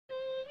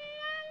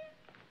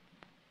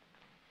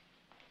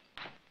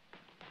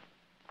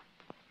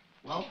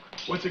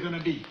What's it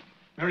gonna be?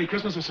 Merry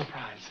Christmas or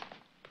surprise?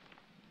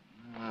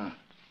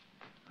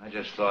 I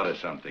just thought of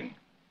something.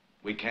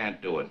 We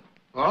can't do it.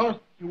 Huh?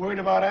 You worried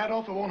about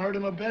Adolf? It won't hurt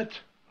him a bit.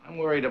 I'm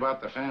worried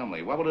about the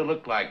family. What would it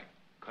look like?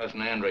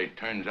 Cousin Andre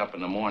turns up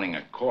in the morning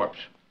a corpse.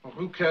 Well,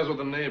 who cares what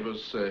the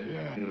neighbors say?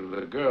 Yeah.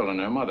 The girl and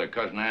her mother,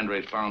 Cousin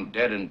Andre's found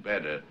dead in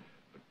bed, a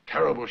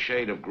terrible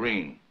shade of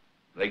green.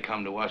 They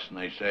come to us and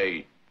they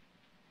say,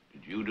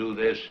 did you do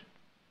this?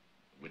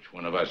 Which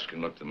one of us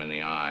can look them in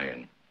the eye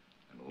and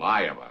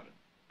lie about it?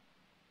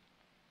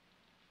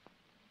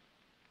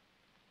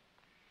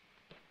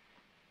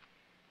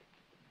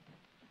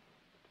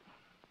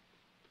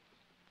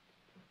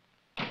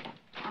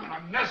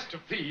 A nest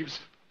of thieves.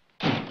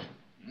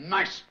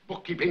 Nice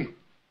bookkeeping.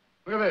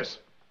 Look at this.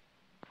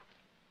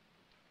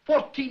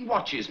 14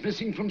 watches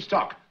missing from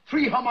stock,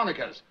 3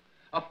 harmonicas,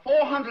 a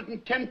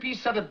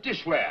 410-piece set of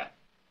dishware.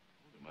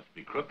 There must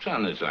be crooks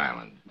on this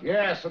island.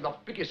 Yes, and the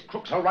biggest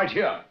crooks are right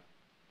here.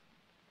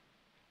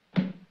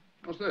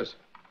 What's this?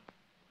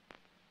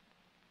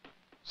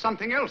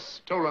 Something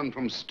else stolen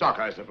from stock,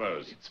 I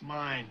suppose. It's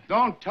mine.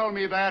 Don't tell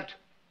me that.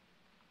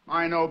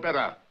 I know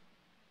better.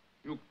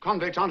 You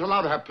convicts aren't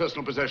allowed to have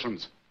personal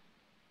possessions.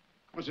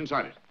 What's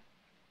inside it?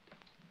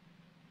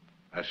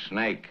 A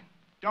snake.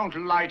 Don't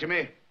lie to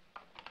me.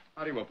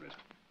 How do you open it?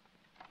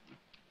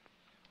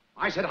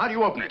 I said, how do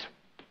you open it?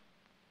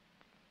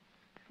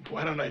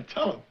 Why don't I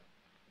tell him?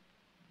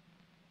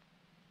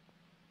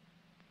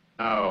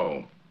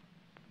 No.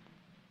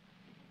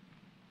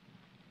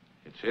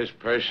 It's his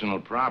personal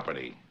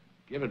property.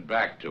 Give it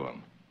back to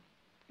him.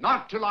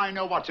 Not till I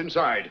know what's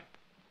inside.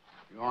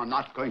 You're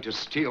not going to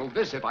steal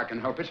this if I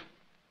can help it.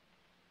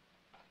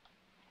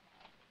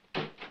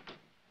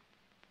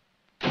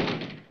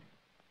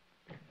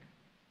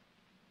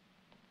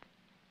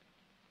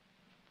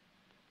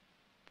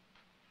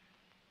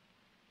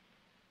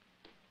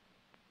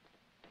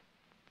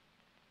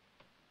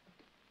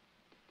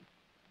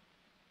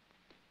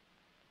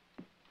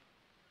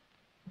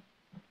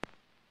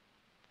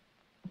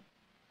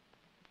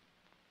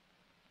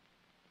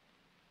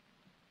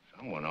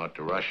 Someone ought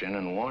to rush in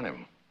and warn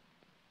him.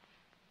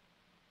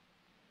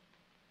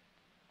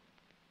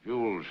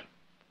 Jules,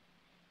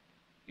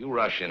 you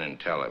rush in and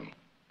tell him.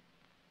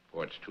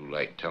 Before it's too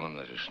late, tell him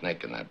there's a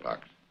snake in that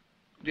box.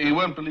 He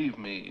won't believe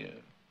me.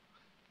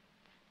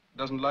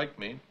 Doesn't like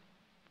me.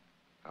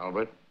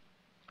 Albert?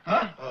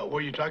 Huh?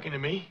 Were you talking to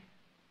me?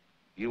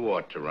 You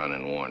ought to run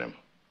and warn him.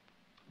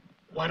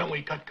 Why don't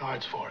we cut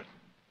cards for it?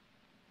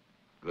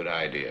 Good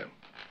idea.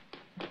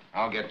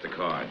 I'll get the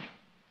card.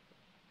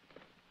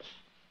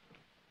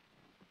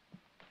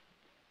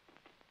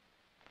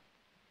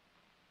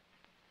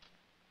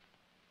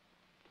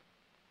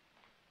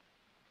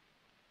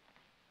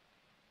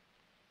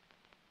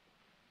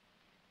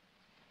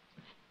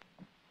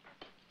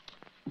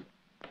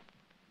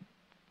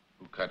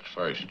 Who cuts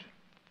first?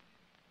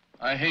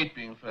 I hate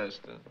being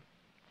first.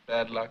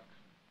 Bad luck.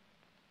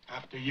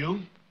 After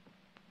you?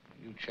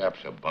 You chaps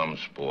are bum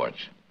sports.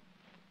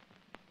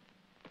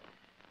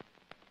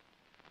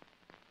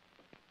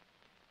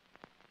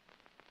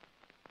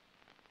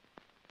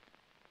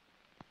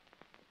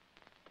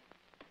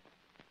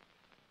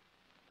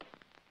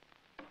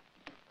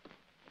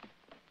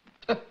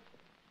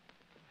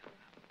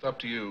 It's up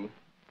to you.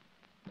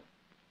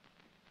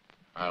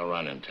 I'll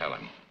run and tell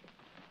him.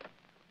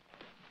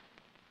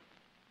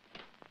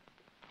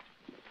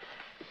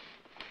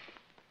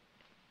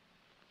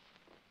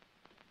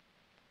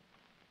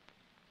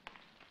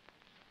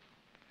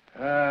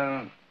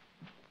 I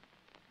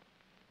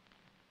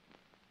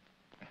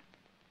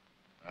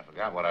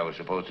forgot what I was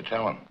supposed to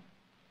tell him.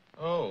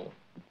 Oh.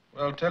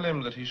 Well, tell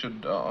him that he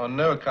should on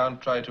no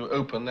account try to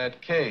open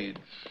that cage.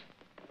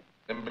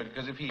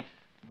 Because if he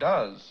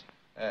does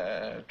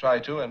try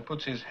to and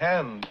puts his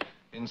hand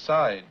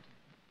inside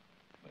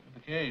the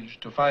cage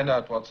to find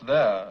out what's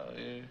there,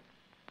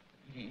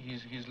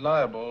 he's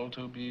liable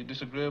to be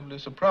disagreeably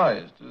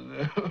surprised.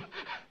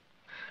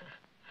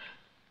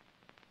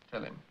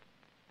 Tell him.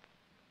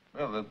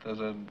 Well, that there's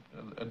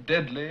a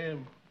deadly,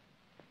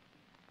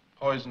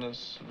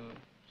 poisonous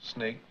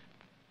snake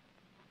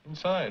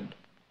inside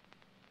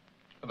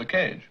of the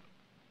cage.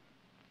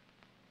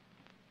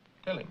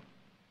 Tell him.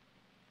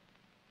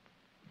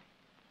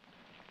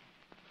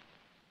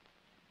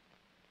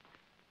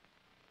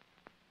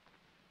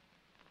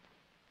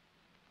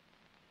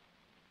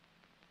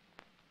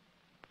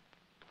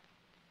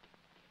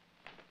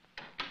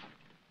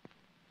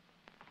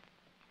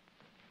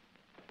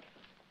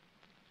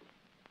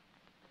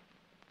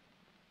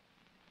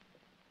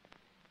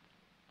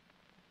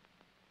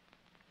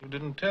 You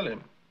didn't tell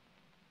him.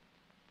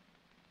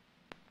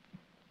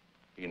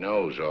 He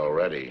knows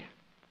already.